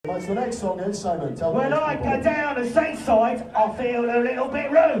As the next song is, Simon, tell me. When I go down the same side, I feel a little bit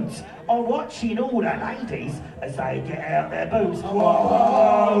rude. I'm watching all the ladies as they get out their boots.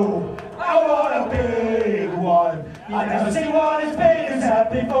 Whoa, I want a big one. I never seen one as big as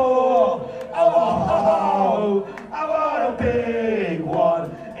that before. Oh, I want a big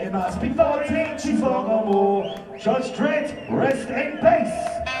one. It must be 40 inches long or more. Judge Dredd, rest in peace.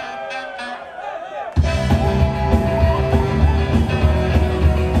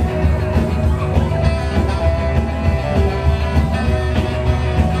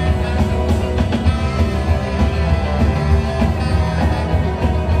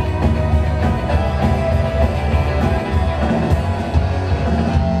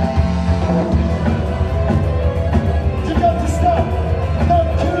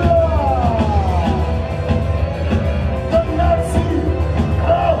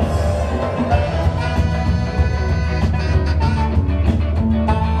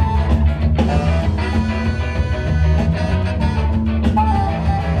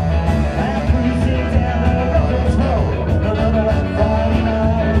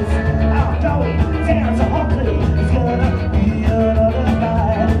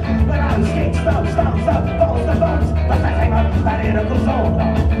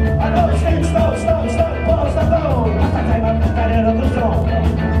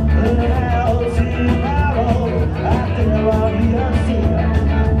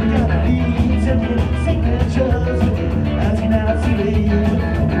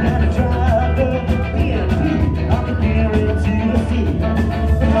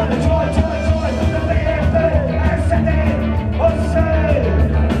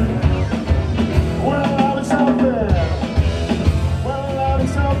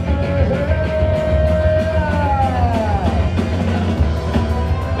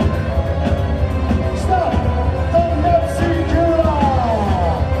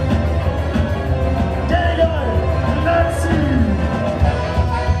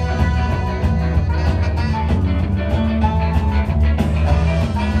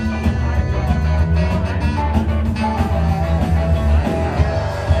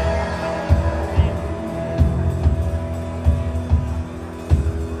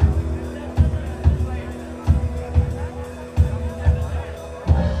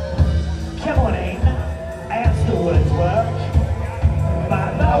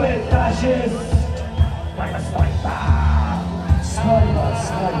 Like a sniper. Sniper,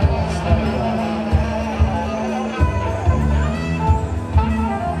 sniper, sniper.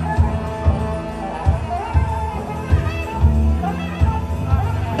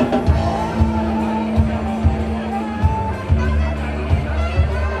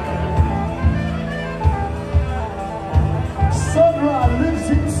 Sonra lives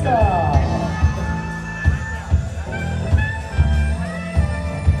in style.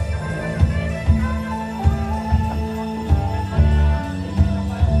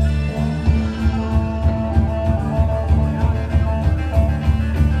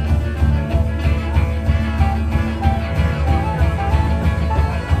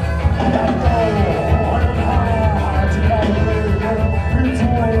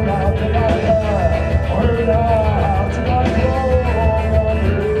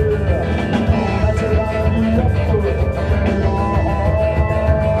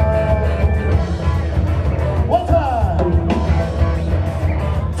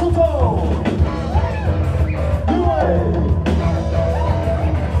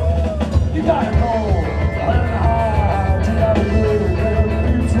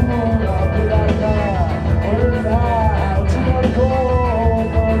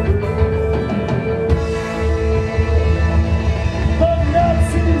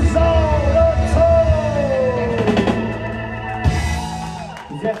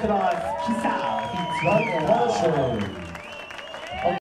 Recognize Kisa. It's like a